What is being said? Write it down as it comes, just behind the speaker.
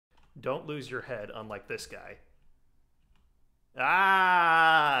Don't lose your head, unlike this guy.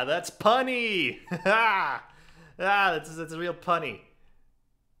 Ah, that's punny. That's real punny.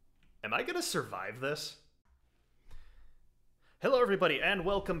 Am I gonna survive this? Hello, everybody, and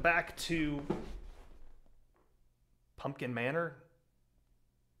welcome back to Pumpkin Manor.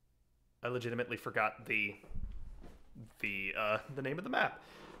 I legitimately forgot the name of the map,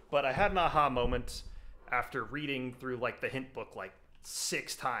 but I had an aha moment after reading through like the hint book like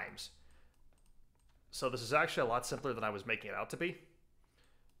 6 times. So this is actually a lot simpler than I was making it out to be.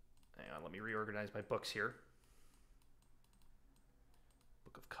 Hang on, let me reorganize my books here.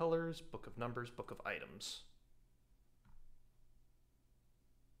 Book of colors, book of numbers, book of items.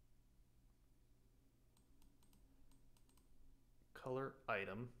 Color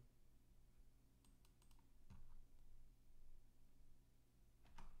item.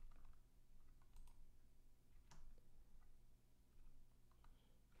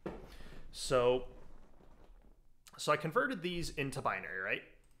 So I converted these into binary, right?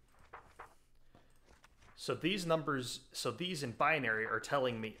 So these numbers, these in binary are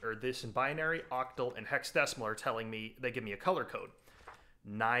telling me, or this in binary, octal, and hexadecimal are telling me, they give me a color code.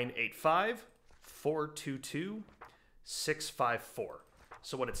 985, 422, 654.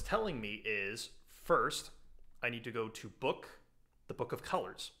 So what it's telling me is, first, I need to go to the book of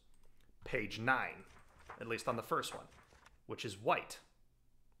colors, page 9, at least on the first one, which is white.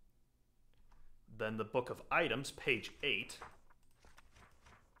 Then the book of items, page 8,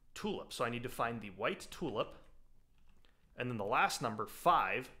 tulip. So I need to find the white tulip. And then the last number,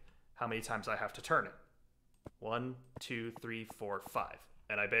 5, how many times I have to turn it. 1, 2, 3, 4, 5.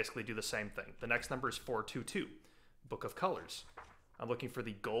 And I basically do the same thing. The next number is 422, book of colors. I'm looking for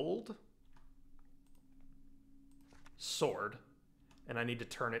the gold sword, and I need to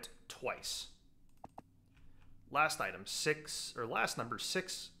turn it twice. Last item, last number,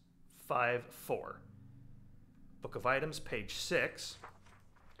 654. Book of items, page 6,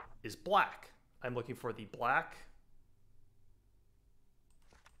 is black. I'm looking for the black.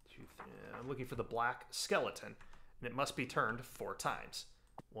 I'm looking for the black skeleton, and it must be turned 4 times.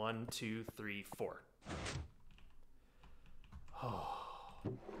 1, 2, 3, 4. Oh.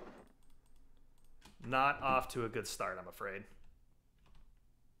 Not off to a good start, I'm afraid.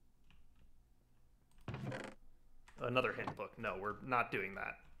 Another hint book. No, we're not doing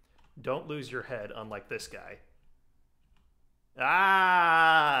that. Don't lose your head, unlike this guy.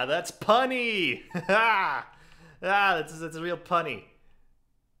 Ah, that's punny. That's real punny.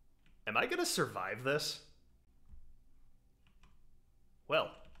 Am I gonna survive this?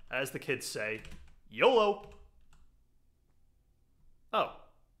 Well, as the kids say, YOLO. Oh.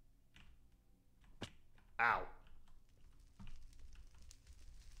 Ow.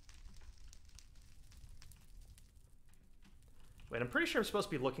 Wait, I'm pretty sure I'm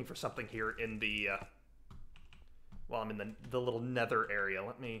supposed to be looking for something here in the, well, I'm in the little nether area.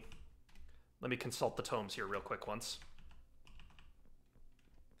 Let me consult the tomes here real quick once.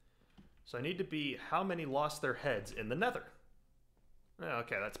 So I need to be how many lost their heads in the nether?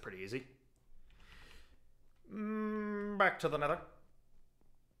 Okay, that's pretty easy. Back to the nether.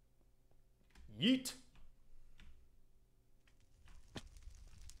 Yeet.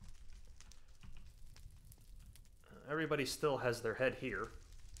 Everybody still has their head here.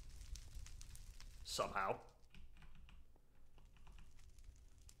 Somehow.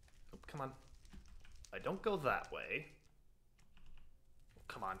 Oh, come on. I don't go that way. Oh,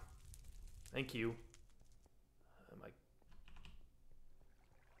 come on. Thank you.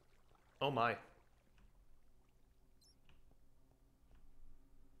 Oh my.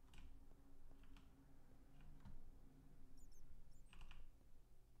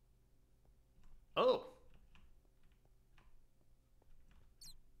 Oh.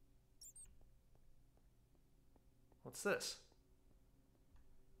 What's this?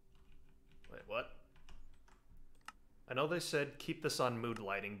 Wait, what? I know they said keep this on mood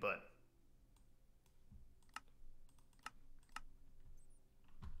lighting, but...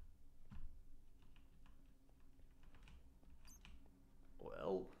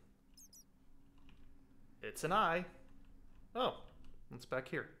 Well... It's an eye. Oh, what's back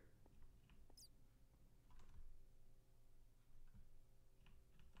here?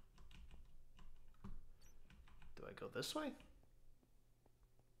 Do I go this way?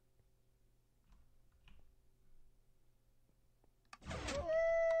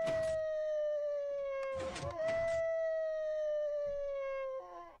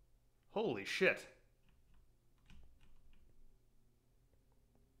 Holy shit.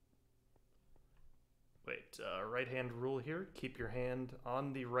 Wait, right hand rule here. Keep your hand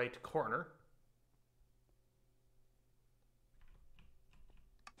on the right corner.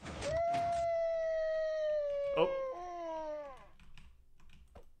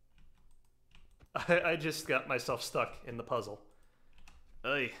 I just got myself stuck in the puzzle.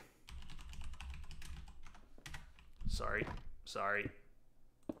 Ay. Sorry. Sorry.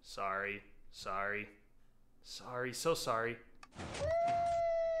 Sorry. Sorry. Sorry. So sorry.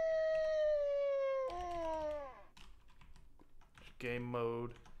 Game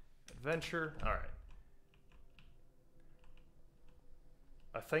mode. Adventure. Alright.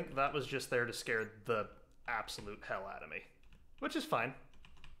 I think that was just there to scare the absolute hell out of me. Which is fine.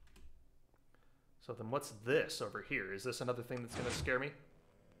 So then what's this over here? Is this another thing that's going to scare me?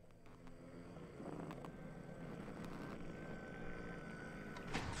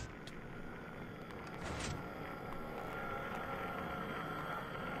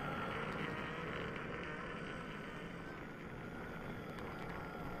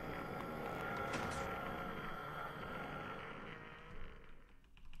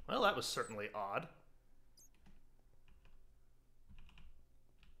 Well, that was certainly odd.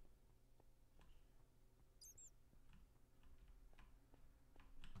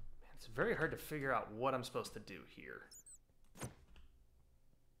 Man, it's very hard to figure out what I'm supposed to do here.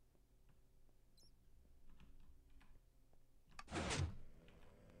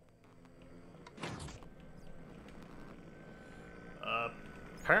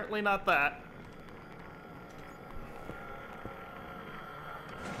 Apparently not that.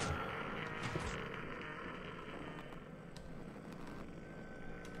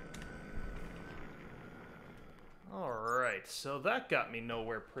 So that got me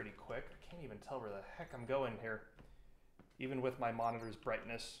nowhere pretty quick. I can't even tell where the heck I'm going here, even with my monitor's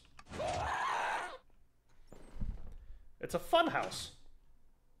brightness. It's a fun house.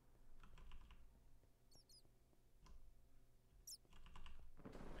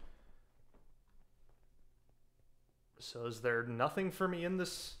 So is there nothing for me in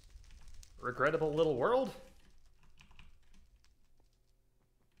this regrettable little world?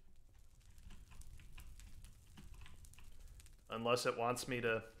 Unless it wants me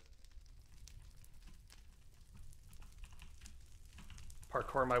to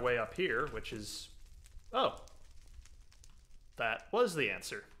parkour my way up here, which is... Oh. That was the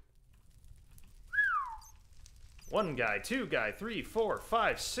answer. One guy, two guy, 3, 4,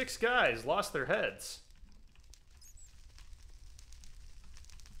 5, 6 guys lost their heads.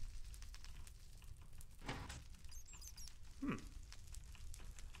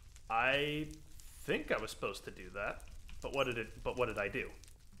 I think I was supposed to do that. But what did I do?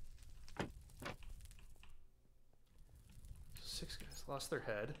 6 guys lost their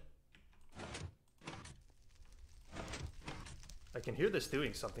head. I can hear this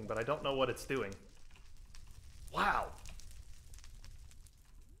doing something, but I don't know what it's doing. Wow.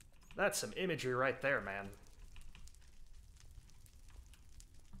 That's some imagery right there, man.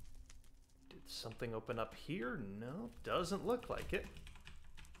 Did something open up here? No, doesn't look like it.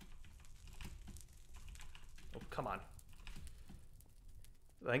 Oh, come on.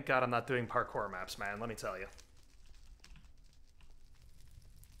 Thank God I'm not doing parkour maps, man, let me tell you.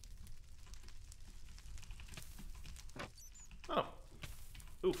 Oh.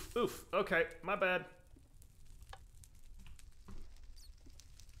 Oof, oof. Okay, my bad.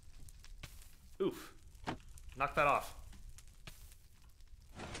 Oof. Knock that off.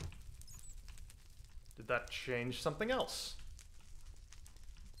 Did that change something else?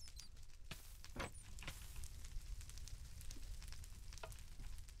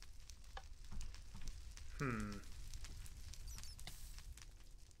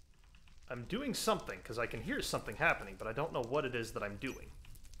 I'm doing something, because I can hear something happening, but I don't know what it is that I'm doing.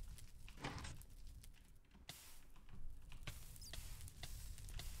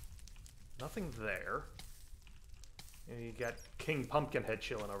 Nothing there. You got King Pumpkinhead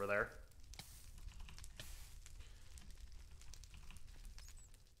chilling over there.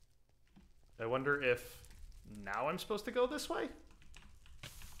 I wonder if now I'm supposed to go this way?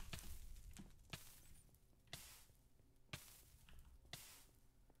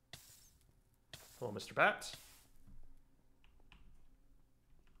 Hello, Mr. Bat.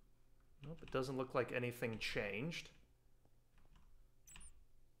 Nope, it doesn't look like anything changed.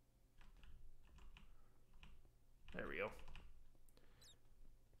 There we go.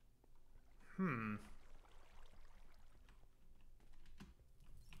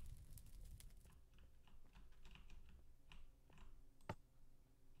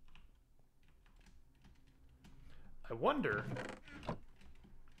 I wonder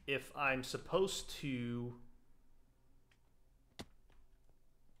if I'm supposed to...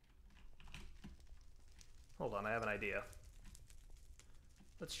 Hold on, I have an idea.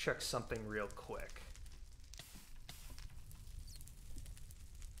 Let's check something real quick.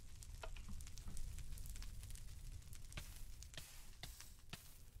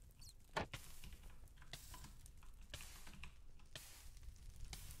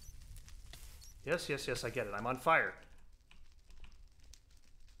 Yes, yes, yes, I get it. I'm on fire.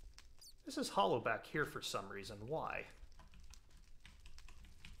 This is hollow back here for some reason. Why?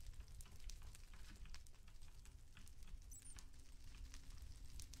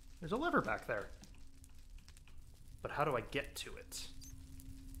 There's a lever back there. But how do I get to it?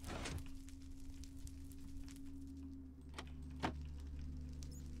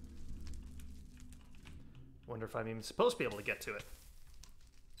 Wonder if I'm even supposed to be able to get to it.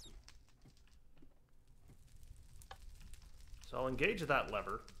 So I'll engage that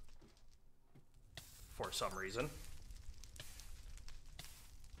lever for some reason.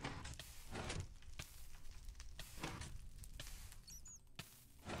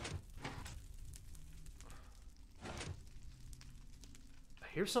 I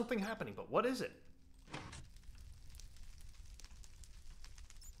hear something happening, but what is it?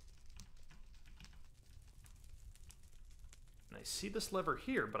 And I see this lever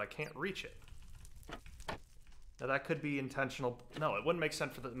here, but I can't reach it. Now that could be intentional. No, it wouldn't make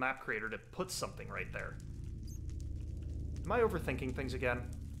sense for the map creator to put something right there. Am I overthinking things again?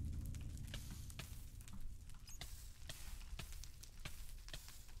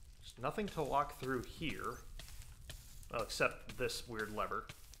 There's nothing to walk through here. Well, except this weird lever.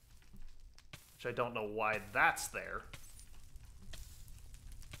 Which I don't know why that's there.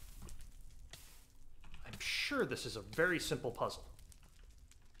 I'm sure this is a very simple puzzle.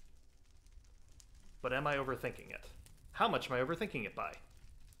 But am I overthinking it? How much am I overthinking it by?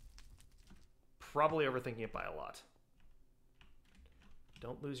 Probably overthinking it by a lot.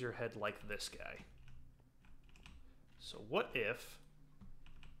 Don't lose your head like this guy. So what if...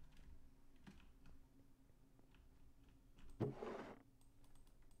 I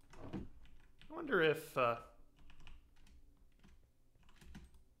wonder if...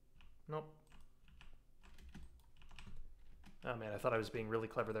 Nope. Oh man, I thought I was being really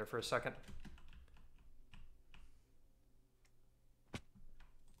clever there for a second.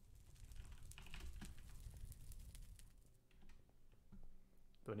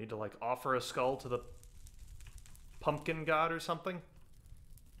 Do I need to, like, offer a skull to the pumpkin god or something?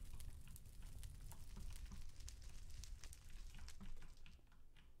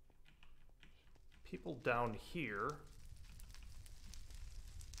 People down here.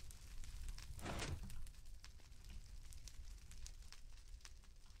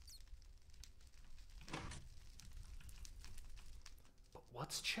 But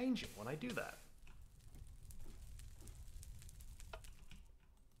what's changing when I do that?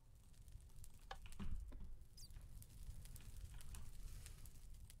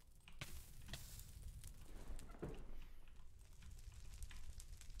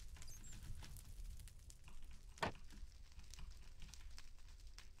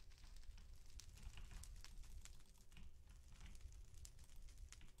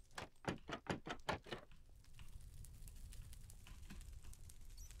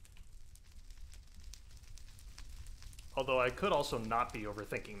 Although I could also not be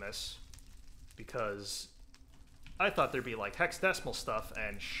overthinking this, because I thought there'd be like hexadecimal stuff,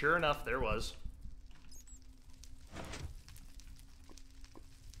 and sure enough, there was.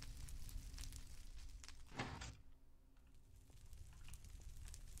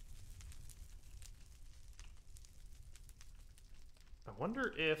 I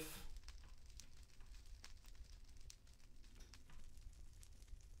wonder if...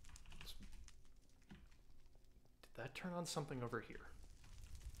 that turn on something over here?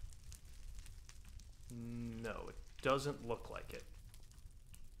 No, it doesn't look like it.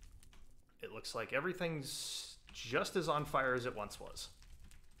 It looks like everything's just as on fire as it once was.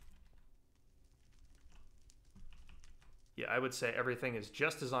 Yeah, I would say everything is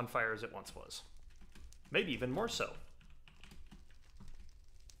just as on fire as it once was. Maybe even more so.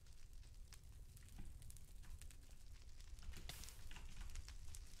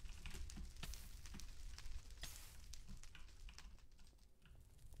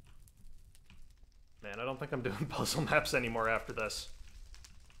 Man, I don't think I'm doing puzzle maps anymore after this.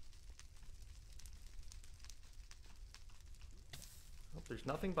 Well, there's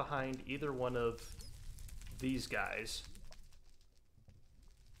nothing behind either one of these guys.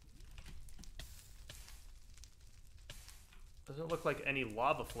 Doesn't look like any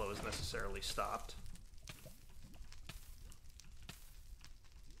lava flow is necessarily stopped.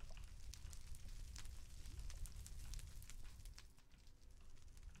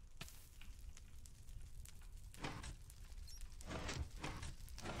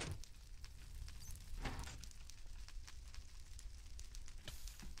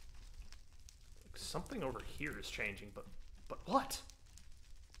 Something over here is changing, but what?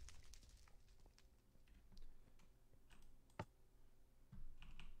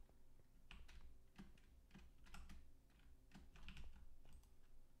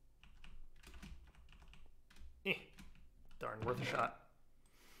 worth a shot.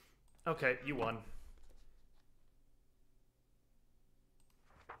 Okay, you won.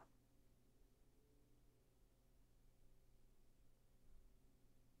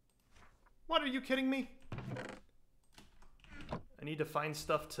 What, are you kidding me? I need to find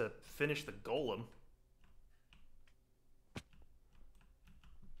stuff to finish the golem.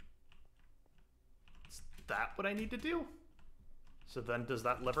 Is that what I need to do? So then does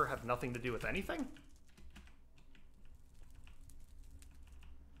that lever have nothing to do with anything?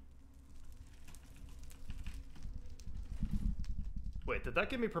 Wait, did that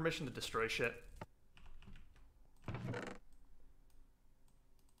give me permission to destroy shit?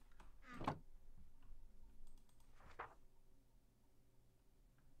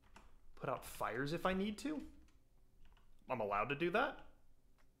 Put out fires if I need to? I'm allowed to do that?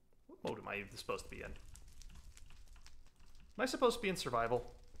 What mode am I even supposed to be in? Am I supposed to be in survival?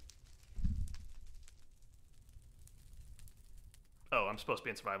 Oh, I'm supposed to be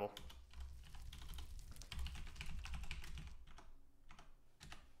in survival.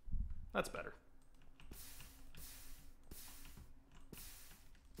 That's better.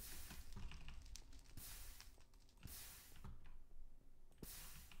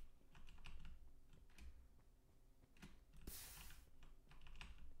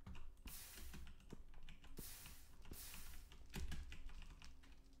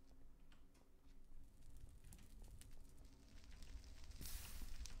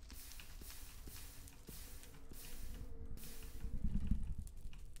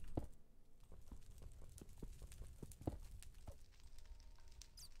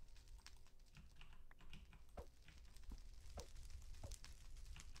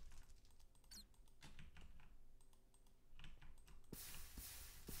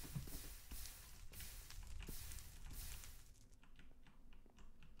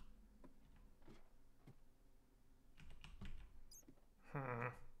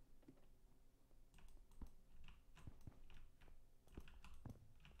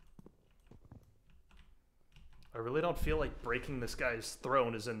 I really don't feel like breaking this guy's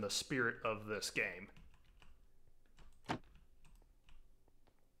throne is in the spirit of this game.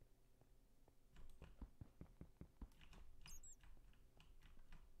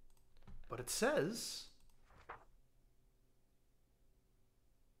 But it says...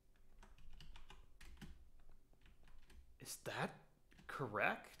 Is that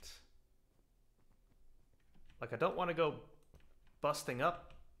correct? Like, I don't want to go busting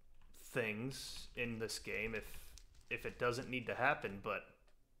up things in this game if it doesn't need to happen, but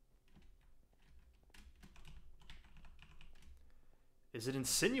is it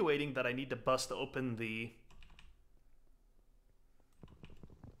insinuating that I need to bust open the...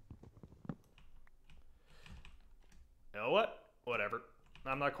 You know what? Whatever.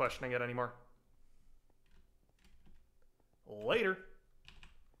 I'm not questioning it anymore. Later.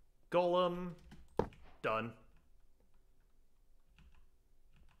 Golem. Done.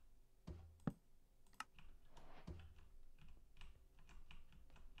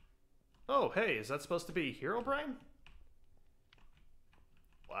 Oh, hey, is that supposed to be Herobrine?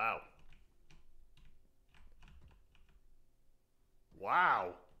 Wow.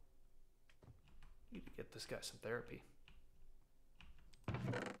 Wow. Need to get this guy some therapy.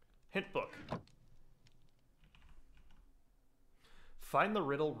 Hint book. Find the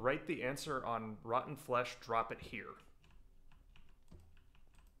riddle, write the answer on rotten flesh, drop it here.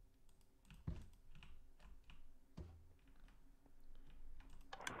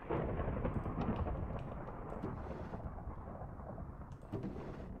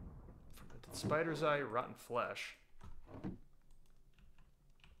 Fermented spider's eye, rotten flesh.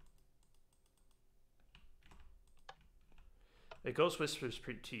 A ghost whispers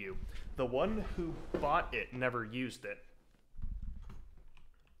to you. The one who bought it never used it.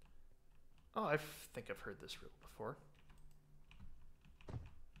 Oh, I think I've heard this riddle before.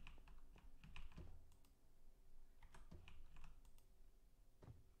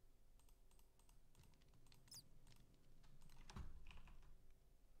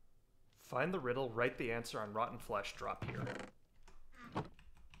 Find the riddle, write the answer on rotten flesh, drop here.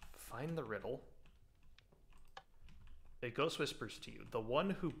 Find the riddle. A ghost whispers to you. The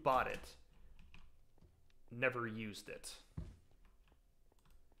one who bought it never used it.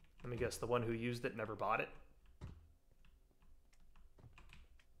 Let me guess, the one who used it never bought it?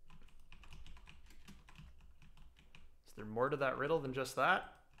 Is there more to that riddle than just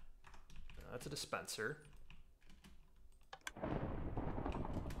that? That's a dispenser.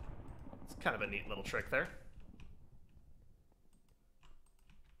 It's kind of a neat little trick there.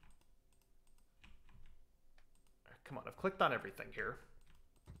 Come on, I've clicked on everything here.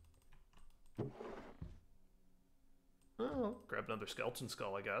 Oh, grab another skeleton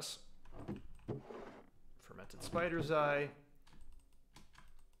skull, I guess. Fermented spider's eye.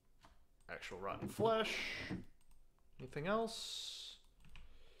 Actual rotten flesh. Anything else?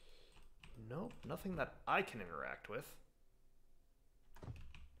 Nope, nothing that I can interact with.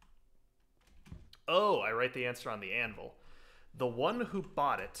 Oh, I write the answer on the anvil. The one who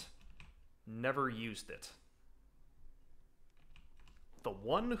bought it never used it. The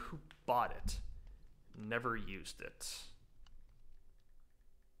one who bought it never used it.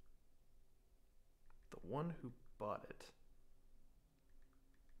 The one who bought it.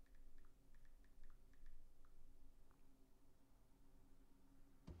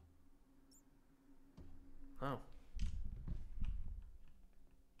 Oh.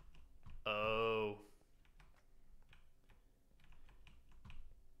 Oh.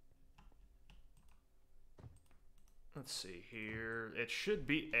 Let's see here. It should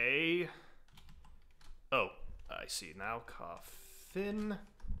be a... Oh, I see now. Coffin.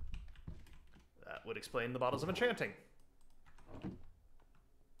 That would explain the bottles of enchanting.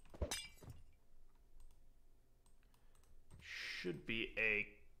 Should be a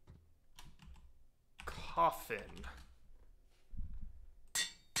coffin.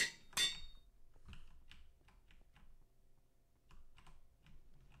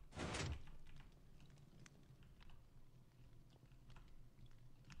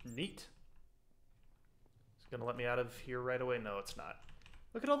 Neat. It's gonna let me out of here right away. No, it's not.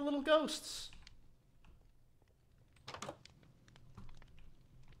 Look at all the little ghosts.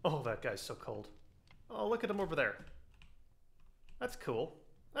 Oh, that guy's so cold. Oh, look at him over there. That's cool.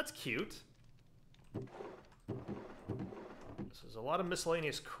 That's cute. There's a lot of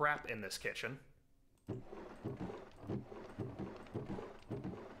miscellaneous crap in this kitchen.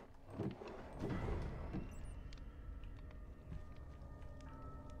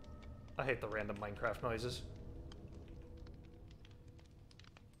 I hate the random Minecraft noises.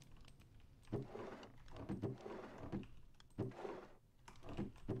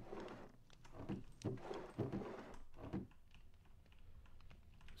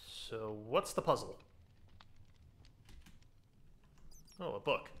 So, what's the puzzle? Oh, a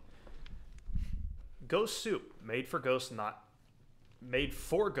book. Ghost soup, made for ghosts, not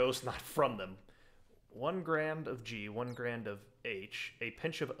from them. 1 gram of G, 1 gram of H, a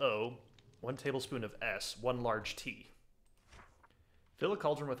pinch of O, 1 tablespoon of S, 1 large T. Fill a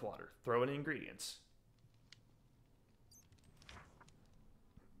cauldron with water. Throw in the ingredients.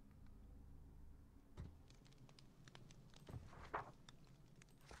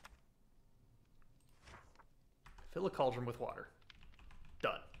 Fill a cauldron with water.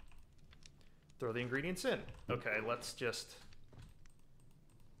 Done. Throw the ingredients in. Okay, let's just...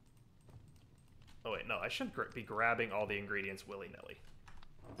 Oh wait, no, I shouldn't be grabbing all the ingredients willy-nilly.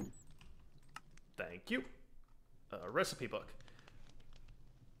 Thank you. Recipe book.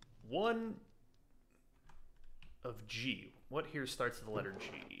 1 of G. What here starts with the letter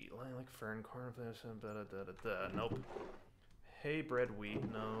G? Lilac, fern, cornflower, da-da-da-da-da. Nope. Hay, bread, wheat.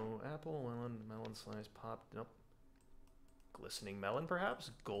 No. Apple, melon slice, pop. Nope. Glistening melon,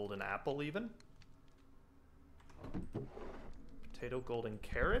 perhaps? Golden apple, even? Potato, golden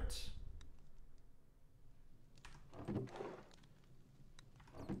carrot?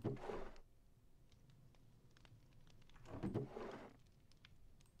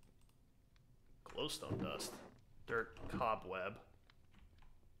 Glowstone dust. Dirt, cobweb.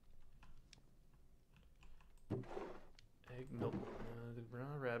 Egg, milk,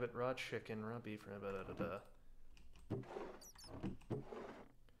 raw rabbit, raw chicken, raw beef, da-da-da-da.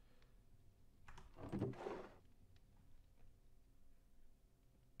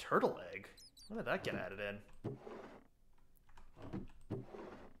 Turtle egg? When did that get added in?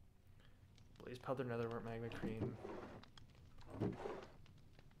 Blaze powder, netherwort, magma cream.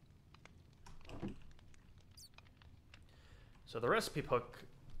 So the recipe book,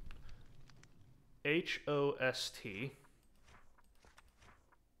 H-O-S-T.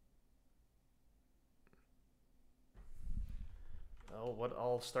 Well, what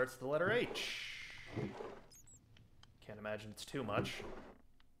all starts with the letter H? Can't imagine it's too much.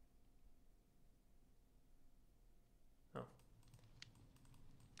 Oh.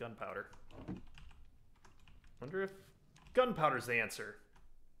 Gunpowder. Wonder if gunpowder's the answer.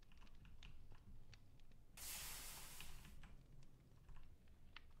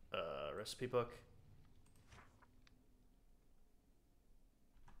 Recipe book.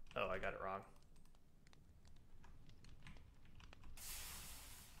 Oh, I got it wrong.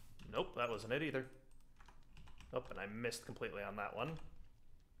 Nope, that wasn't it either. Oh, and I missed completely on that one.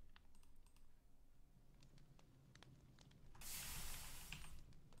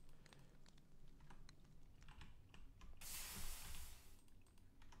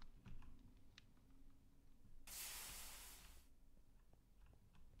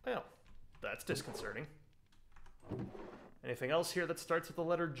 That's disconcerting. Anything else here that starts with the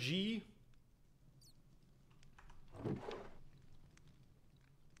letter G?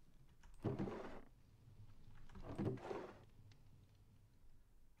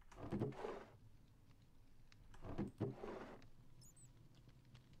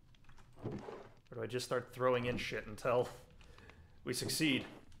 Or do I just start throwing in shit until we succeed?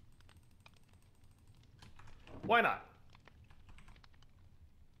 Why not?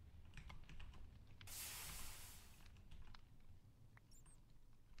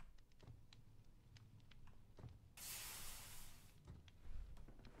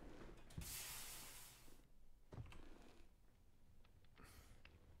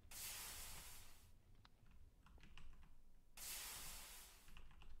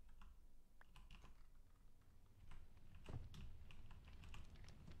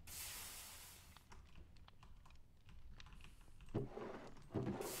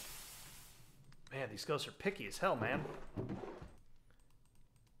 Man, these ghosts are picky as hell, man.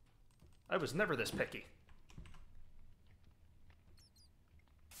 I was never this picky.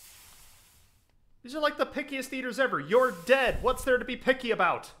 These are like the pickiest eaters ever. You're dead. What's there to be picky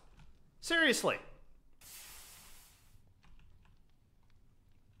about? Seriously.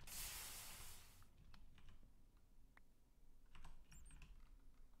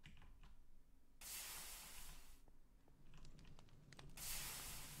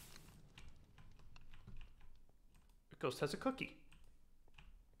 Ghost has a cookie.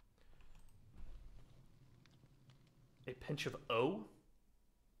 A pinch of O.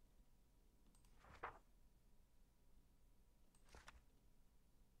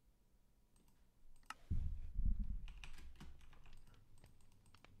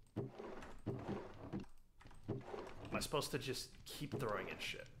 Am I supposed to just keep throwing in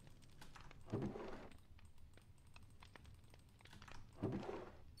shit?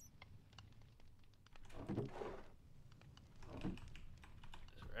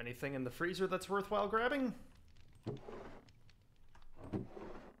 Anything in the freezer that's worthwhile grabbing?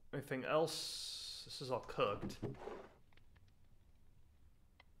 Anything else? This is all cooked.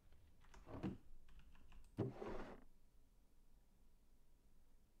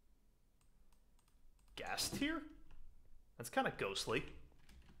 Gas tier? That's kind of ghostly.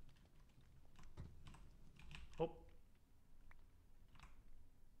 Oh.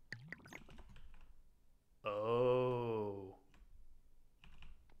 Oh.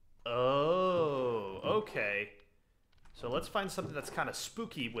 Oh, okay. So let's find something that's kind of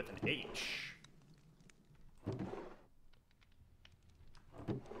spooky with an H.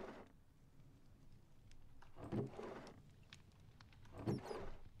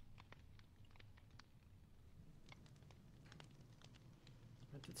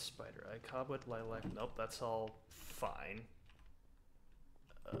 Minted spider eye, cobweb, lilac. Nope, that's all fine.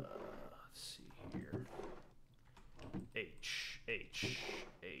 Let's see here. H.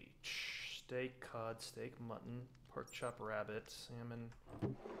 Steak, cod, steak, mutton, pork chop, rabbit, salmon.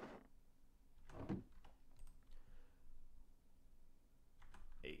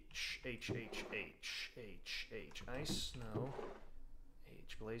 H. Ice, no.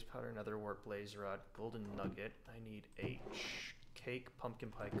 H. Blaze powder, netherwort, blaze rod, golden nugget. I need H. Cake, pumpkin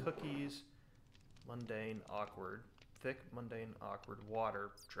pie, cookies. Mundane, awkward. Thick, mundane, awkward.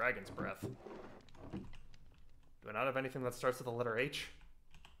 Water, dragon's breath. Do I not have anything that starts with the letter H?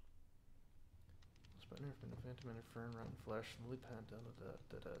 Phantom fern, rotten flesh, lily pad,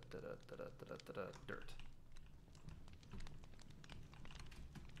 dirt.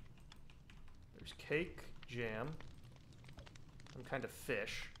 There's cake, jam, some kind of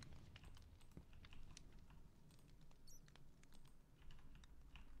fish.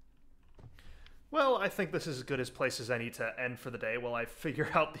 Well, I think this is as good a place as any to end for the day while I figure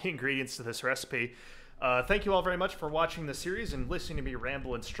out the ingredients to this recipe. Thank you all very much for watching the series and listening to me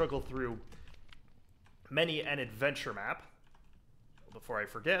ramble and struggle through many an adventure map. Before I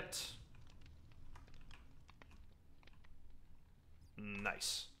forget.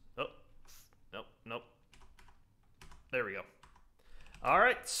 Nice. Oh, nope. There we go. All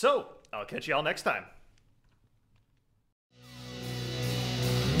right, so I'll catch you all next time.